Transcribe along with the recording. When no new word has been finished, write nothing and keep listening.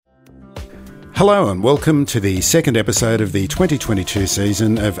Hello and welcome to the second episode of the 2022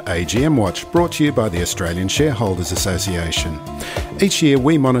 season of AGM Watch, brought to you by the Australian Shareholders Association. Each year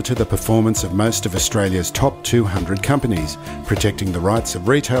we monitor the performance of most of Australia's top 200 companies, protecting the rights of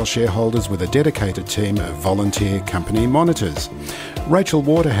retail shareholders with a dedicated team of volunteer company monitors. Rachel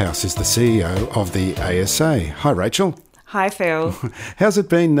Waterhouse is the CEO of the ASA. Hi Rachel. Hi Phil. How's it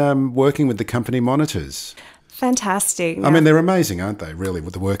been working with the company monitors? Fantastic. I mean, they're amazing, aren't they, really,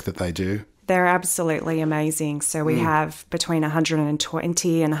 with the work that they do? They're absolutely amazing. So we have between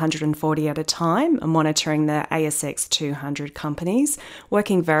 120 and 140 at a time monitoring the ASX 200 companies,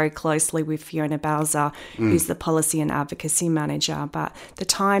 working very closely with Fiona Balzer, who's the Policy and Advocacy Manager. But the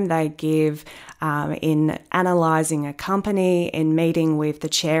time they give in analysing a company, in meeting with the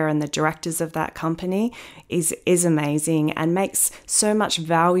chair and the directors of that company is amazing and makes so much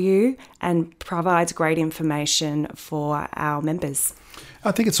value and provides great information for our members.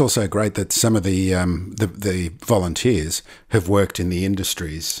 I think it's also great that some of the volunteers have worked in the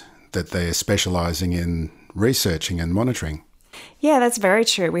industries that they're specialising in researching and monitoring. Yeah, that's very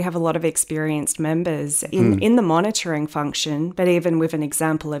true. We have a lot of experienced members in the monitoring function, but even with an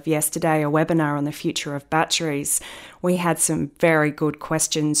example of yesterday, a webinar on the future of batteries, we had some very good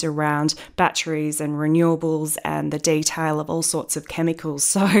questions around batteries and renewables and the detail of all sorts of chemicals.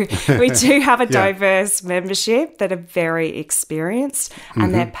 So we do have a diverse membership that are very experienced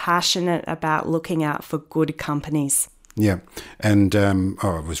and they're passionate about looking out for good companies. Yeah, and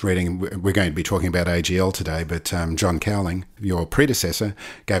I was reading, we're going to be talking about AGL today, but John Cowling, your predecessor,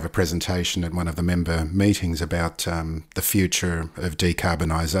 gave a presentation at one of the member meetings about the future of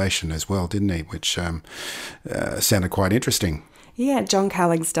decarbonisation as well, didn't he? Which sounded quite interesting. Yeah, John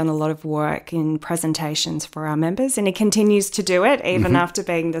Cowling's done a lot of work in presentations for our members and he continues to do it even after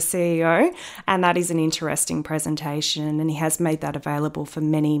being the CEO, and that is an interesting presentation and he has made that available for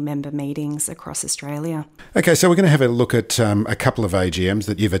many member meetings across Australia. Okay, so we're going to have a look at a couple of AGMs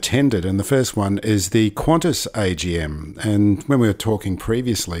that you've attended, and the first one is the Qantas AGM, and when we were talking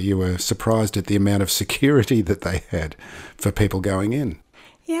previously you were surprised at the amount of security that they had for people going in.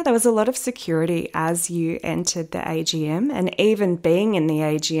 Yeah, there was a lot of security as you entered the AGM, and even being in the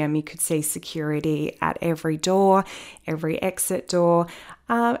AGM, you could see security at every door, every exit door.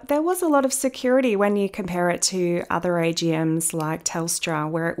 There was a lot of security when you compare it to other AGMs like Telstra,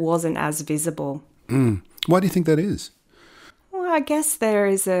 where it wasn't as visible. Why do you think that is? Well, I guess there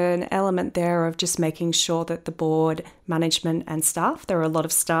is an element there of just making sure that the board, management and staff, there are a lot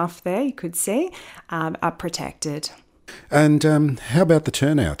of staff there, you could see, are protected. And how about the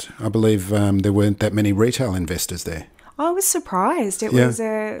turnout? I believe there weren't that many retail investors there. I was surprised. It was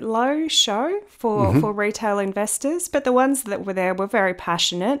a low show for retail investors, but the ones that were there were very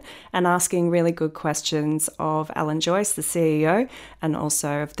passionate and asking really good questions of Alan Joyce, the CEO, and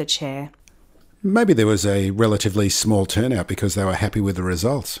also of the chair. Maybe there was a relatively small turnout because they were happy with the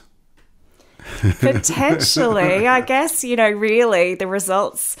results. Potentially. I guess, really the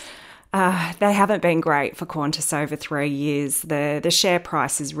results... they haven't been great for Qantas over 3 years. The share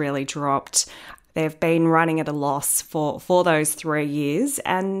price has really dropped. They've been running at a loss for those 3 years,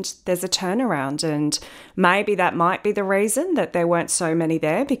 and there's a turnaround. And maybe that might be the reason that there weren't so many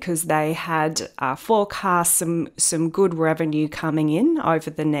there, because they had forecast some good revenue coming in over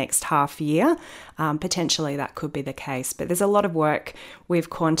the next half year. Potentially that could be the case. But there's a lot of work with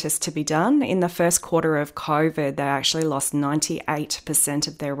Qantas to be done. In the first quarter of COVID, they actually lost 98%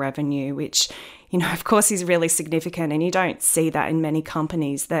 of their revenue, which of course is really significant, and you don't see that in many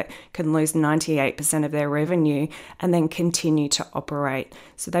companies that can lose 98% of their revenue and then continue to operate.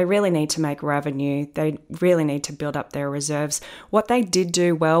 So they really need to make revenue. They really need to build up their reserves. What they did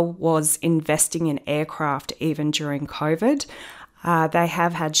do well was investing in aircraft even during COVID. They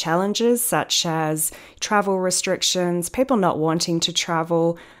have had challenges such as travel restrictions, people not wanting to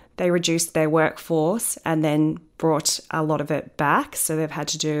travel. They reduced their workforce and then brought a lot of it back. So they've had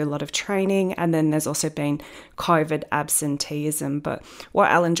to do a lot of training. And then there's also been COVID absenteeism. But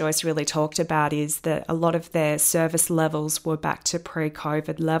what Alan Joyce really talked about is that a lot of their service levels were back to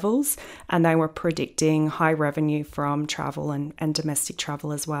pre-COVID levels, and they were predicting high revenue from travel and domestic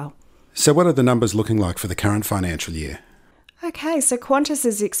travel as well. So what are the numbers looking like for the current financial year? Okay, so Qantas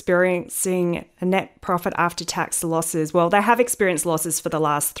is experiencing a net profit after tax losses. Well, they have experienced losses for the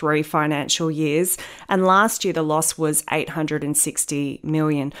last 3 financial years, and last year the loss was $860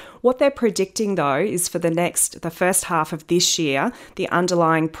 million. What they're predicting, though, is for the first half of this year, the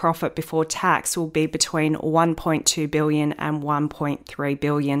underlying profit before tax will be between $1.2 billion and $1.3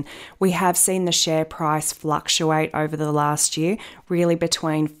 billion. We have seen the share price fluctuate over the last year, really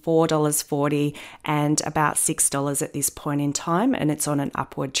between $4.40 and about $6 at this point in time, and it's on an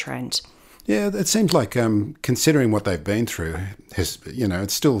upward trend. Yeah, it seems like considering what they've been through,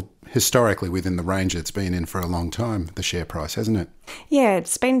 it's still historically within the range it's been in for a long time, the share price, hasn't it? Yeah,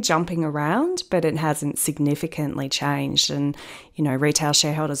 it's been jumping around, but it hasn't significantly changed. And, retail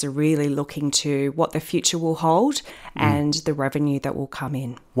shareholders are really looking to what the future will hold and the revenue that will come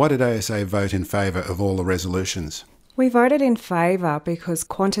in. Why did ASA vote in favour of all the resolutions? We voted in favour because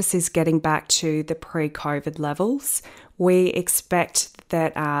Qantas is getting back to the pre-COVID levels. We expect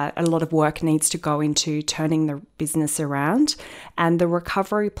that a lot of work needs to go into turning the business around, and the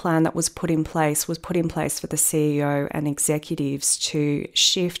recovery plan that was put in place for the CEO and executives to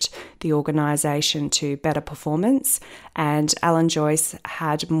shift the organisation to better performance. And Alan Joyce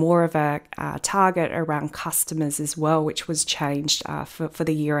had more of a target around customers as well, which was changed for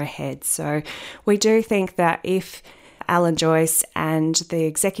the year ahead. So we do think that if Alan Joyce and the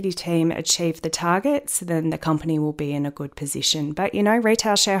executive team achieve the targets, then the company will be in a good position. But,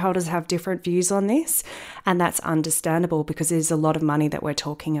 retail shareholders have different views on this, and that's understandable because there's a lot of money that we're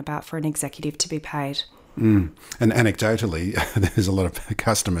talking about for an executive to be paid. And anecdotally, there's a lot of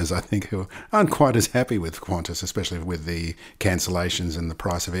customers, I think, who aren't quite as happy with Qantas, especially with the cancellations and the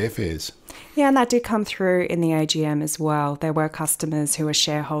price of airfares. Yeah, and that did come through in the AGM as well. There were customers who were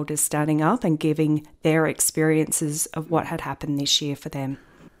shareholders standing up and giving their experiences of what had happened this year for them.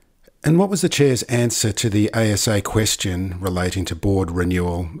 And what was the Chair's answer to the ASA question relating to board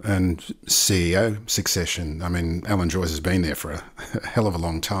renewal and CEO succession? I mean, Alan Joyce has been there for a hell of a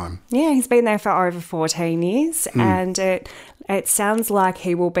long time. Yeah, he's been there for over 14 years and it sounds like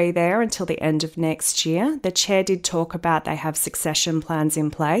he will be there until the end of next year. The Chair did talk about they have succession plans in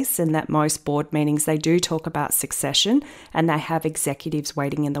place and that most board meetings they do talk about succession and they have executives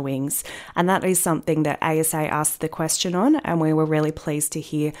waiting in the wings. And that is something that ASA asked the question on, and we were really pleased to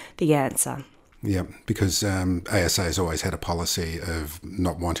hear the answer. Yeah, because ASA has always had a policy of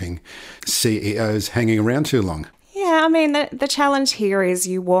not wanting CEOs hanging around too long. Yeah, I mean, the challenge here is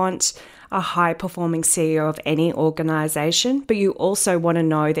you want a high-performing CEO of any organisation, but you also want to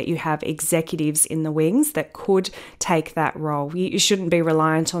know that you have executives in the wings that could take that role. You shouldn't be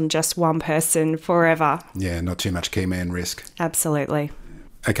reliant on just one person forever. Yeah, not too much key man risk. Absolutely.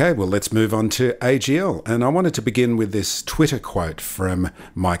 Okay, well, let's move on to AGL. And I wanted to begin with this Twitter quote from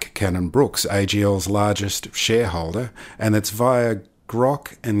Mike Cannon-Brookes, AGL's largest shareholder, and it's via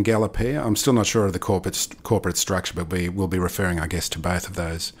Grok and Gallupeer. I'm still not sure of the corporate structure, but we will be referring, I guess, to both of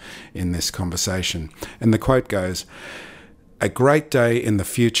those in this conversation. And the quote goes, "A great day in the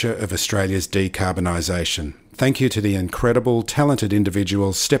future of Australia's decarbonisation. Thank you to the incredible, talented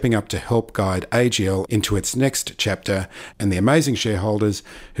individuals stepping up to help guide AGL into its next chapter and the amazing shareholders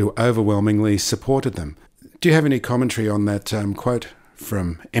who overwhelmingly supported them." Do you have any commentary on that quote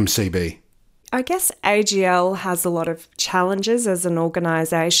from MCB? I guess AGL has a lot of challenges as an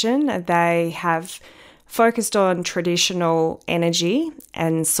organisation. They have focused on traditional energy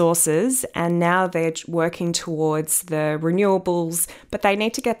and sources, and now they're working towards the renewables, but they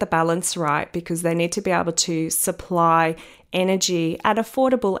need to get the balance right because they need to be able to supply energy at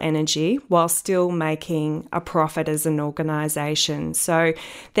affordable energy while still making a profit as an organisation. So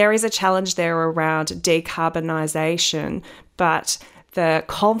there is a challenge there around decarbonisation, but the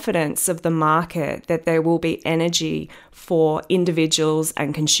confidence of the market that there will be energy for individuals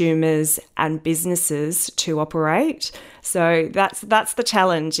and consumers and businesses to operate. So that's the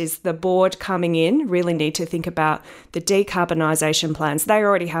challenge, is the board coming in really need to think about the decarbonisation plans they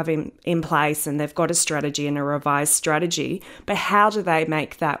already have in place, and they've got a strategy and a revised strategy, but how do they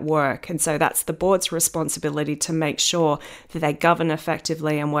make that work? And so that's the board's responsibility to make sure that they govern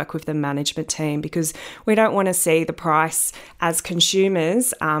effectively and work with the management team, because we don't want to see the price as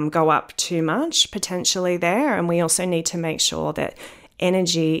consumers go up too much potentially there, and we also need to make sure that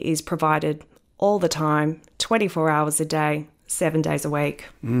energy is provided all the time, 24 hours a day, 7 days a week.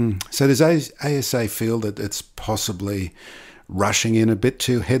 So does ASA feel that it's possibly rushing in a bit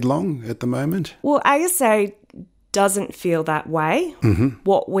too headlong at the moment? Well, ASA doesn't feel that way.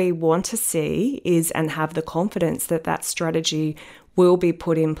 What we want to see is and have the confidence that that strategy will be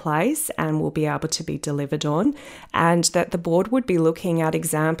put in place and will be able to be delivered on, and that the board would be looking at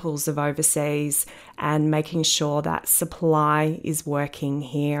examples of overseas and making sure that supply is working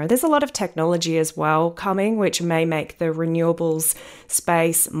here. There's a lot of technology as well coming, which may make the renewables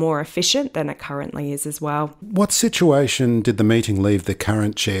space more efficient than it currently is as well. What situation did the meeting leave the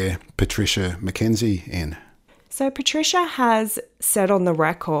current chair, Patricia McKenzie, in? So Patricia has said on the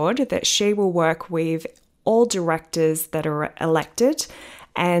record that she will work with all directors that are elected,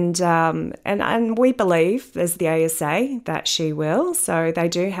 and we believe, as the ASA, that she will. So they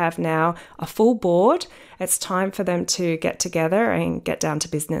do have now a full board. It's time for them to get together and get down to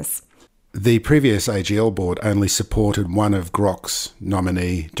business. The previous AGL board only supported one of Groc's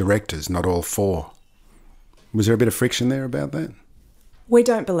nominee directors, not all four. Was there a bit of friction there about that? We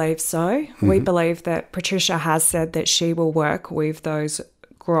don't believe so. We believe that Patricia has said that she will work with those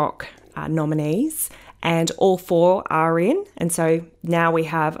Groc nominees, and all four are in. And so now we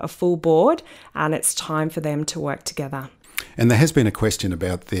have a full board and it's time for them to work together. And there has been a question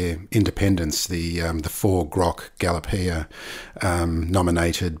about their independence, the four Groc Gallup-Hea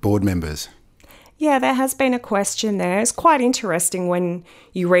nominated board members. Yeah, there has been a question there. It's quite interesting when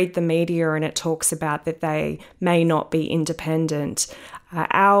you read the media and it talks about that they may not be independent.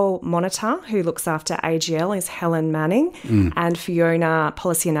 Our monitor, who looks after AGL, is Helen Manning, and Fiona,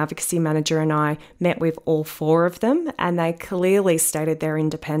 Policy and Advocacy Manager, and I met with all four of them, and they clearly stated their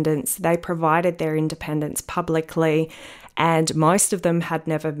independence. They provided their independence publicly, and most of them had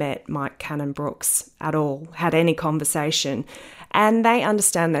never met Mike Cannon-Brookes at all, had any conversation. And they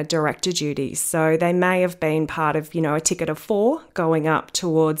understand their director duties. So they may have been part of, a ticket of four going up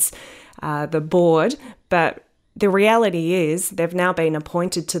towards the board, but the reality is they've now been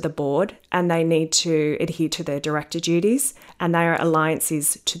appointed to the board and they need to adhere to their director duties, and their alliance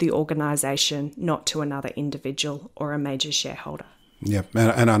is to the organisation, not to another individual or a major shareholder. Yep,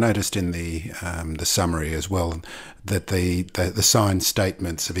 and I noticed in the summary as well that the signed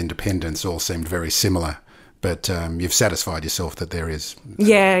statements of independence all seemed very similar, but you've satisfied yourself that there is...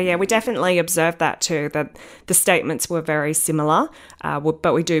 Yeah, we definitely observed that too, that the statements were very similar,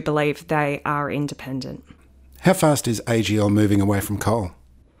 but we do believe they are independent. How fast is AGL moving away from coal?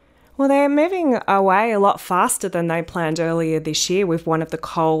 Well, they're moving away a lot faster than they planned earlier this year, with one of the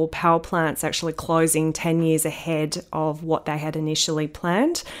coal power plants actually closing 10 years ahead of what they had initially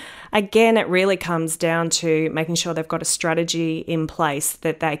planned. Again, it really comes down to making sure they've got a strategy in place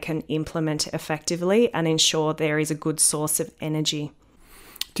that they can implement effectively and ensure there is a good source of energy.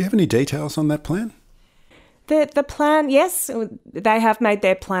 Do you have any details on that plan? The plan, yes, they have made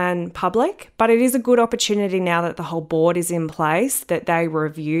their plan public, but it is a good opportunity now that the whole board is in place that they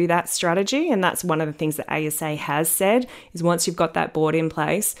review that strategy. And that's one of the things that ASA has said, is once you've got that board in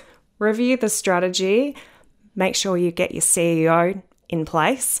place, review the strategy, make sure you get your CEO in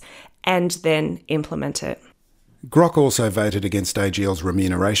place, and then implement it. Groc also voted against AGL's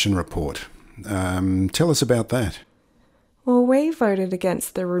remuneration report. Tell us about that. Well, we voted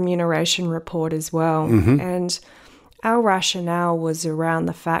against the remuneration report as well. And our rationale was around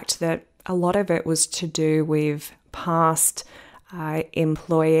the fact that a lot of it was to do with past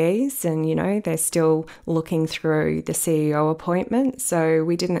employees and, they're still looking through the CEO appointment. So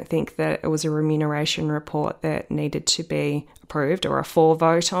we didn't think that it was a remuneration report that needed to be approved or a for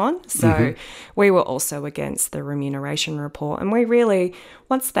vote on. So we were also against the remuneration report. And we really,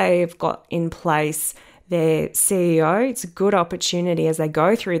 once they've got in place their CEO, it's a good opportunity as they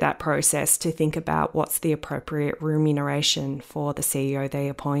go through that process to think about what's the appropriate remuneration for the CEO they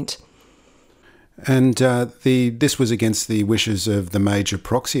appoint. And this was against the wishes of the major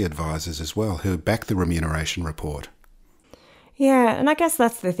proxy advisors as well, who backed the remuneration report. Yeah, and I guess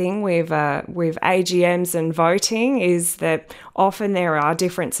that's the thing with AGMs and voting, is that often there are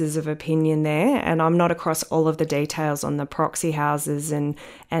differences of opinion there, and I'm not across all of the details on the proxy houses and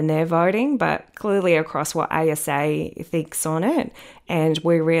their voting, but clearly across what ASA thinks on it. And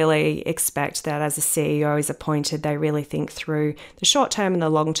we really expect that as a CEO is appointed, they really think through the short-term and the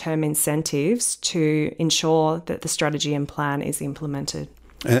long-term incentives to ensure that the strategy and plan is implemented.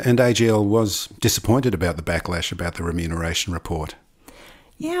 And AGL was disappointed about the backlash about the remuneration report.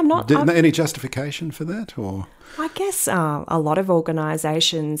 Yeah, I'm not... Any justification for that, or...? I guess a lot of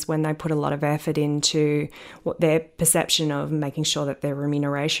organisations, when they put a lot of effort into what their perception of making sure that their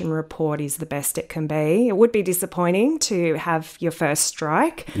remuneration report is the best it can be, it would be disappointing to have your first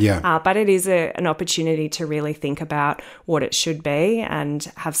strike. Yeah. But it is an opportunity to really think about what it should be and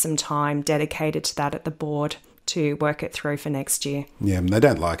have some time dedicated to that at the board to work it through for next year. Yeah, they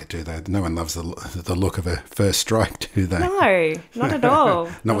don't like it, do they? No one loves the look of a first strike, do they? No, not at all.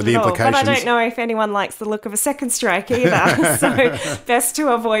 Not with the implications. But I don't know if anyone likes the look of a second strike either, so best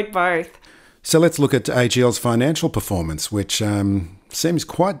to avoid both. So let's look at AGL's financial performance, which seems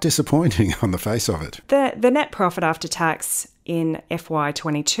quite disappointing on the face of it. The net profit after tax in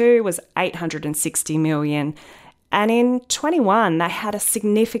FY22 was $860 million, and in 21 they had a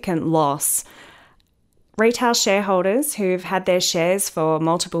significant loss. Retail shareholders who've had their shares for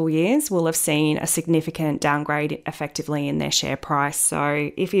multiple years will have seen a significant downgrade effectively in their share price. So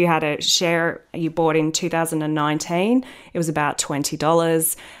if you had a share you bought in 2019, it was about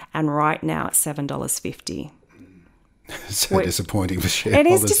 $20, and right now it's $7.50. So disappointing for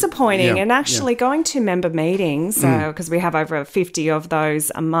shareholders. It is disappointing. And actually going to member meetings, because we have over 50 of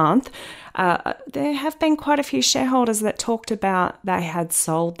those a month, there have been quite a few shareholders that talked about they had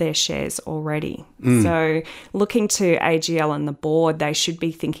sold their shares already. So looking to AGL and the board, they should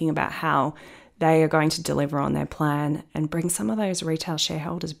be thinking about how they are going to deliver on their plan and bring some of those retail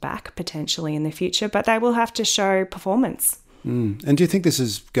shareholders back potentially in the future, but they will have to show performance. And do you think this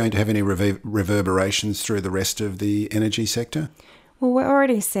is going to have any reverberations through the rest of the energy sector? Well, we're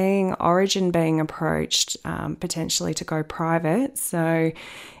already seeing Origin being approached potentially to go private. So,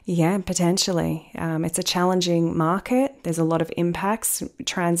 yeah, potentially. It's a challenging market. There's a lot of impacts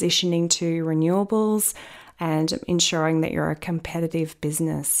transitioning to renewables and ensuring that you're a competitive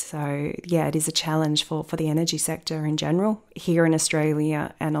business. So, yeah, it is a challenge for the energy sector in general here in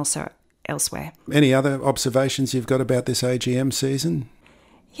Australia and also elsewhere. Any other observations you've got about this AGM season?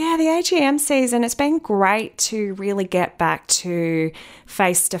 Yeah, the AGM season, it's been great to really get back to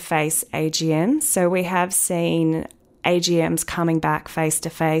face-to-face AGMs. So we have seen AGMs coming back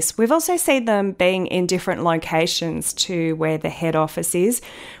face-to-face. We've also seen them being in different locations to where the head office is.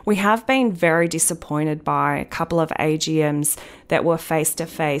 We have been very disappointed by a couple of AGMs that were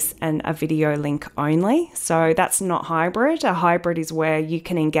face-to-face and a video link only. So that's not hybrid. A hybrid is where you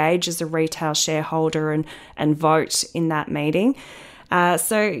can engage as a retail shareholder and vote in that meeting.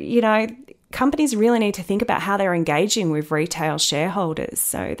 Companies really need to think about how they're engaging with retail shareholders.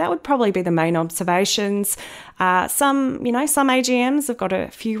 So that would probably be the main observations. Some AGMs have got a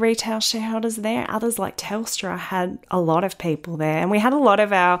few retail shareholders there. Others, like Telstra, had a lot of people there. And we had a lot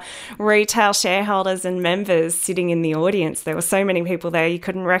of our retail shareholders and members sitting in the audience. There were so many people there, you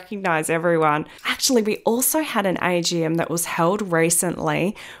couldn't recognise everyone. Actually, we also had an AGM that was held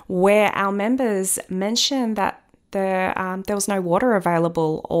recently where our members mentioned that there was no water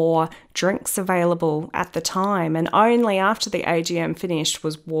available or drinks available at the time, and only after the AGM finished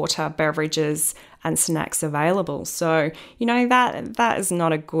was water, beverages and snacks available. So, that is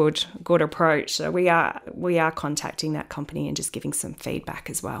not a good approach. So we are contacting that company and just giving some feedback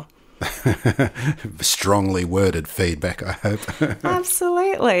as well. Strongly worded feedback, I hope.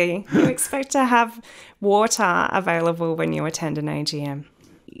 Absolutely. You expect to have water available when you attend an AGM.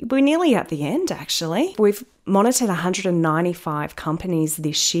 We're nearly at the end, actually. We've monitored 195 companies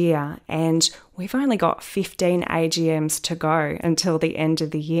this year, and we've only got 15 AGMs to go until the end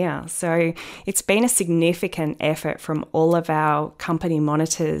of the year. So it's been a significant effort from all of our company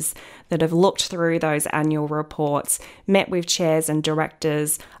monitors that have looked through those annual reports, met with chairs and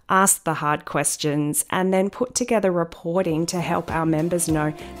directors, asked the hard questions, and then put together reporting to help our members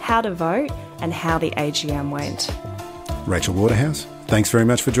know how to vote and how the AGM went. Rachel Waterhouse, thanks very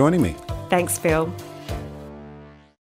much for joining me. Thanks, Phil.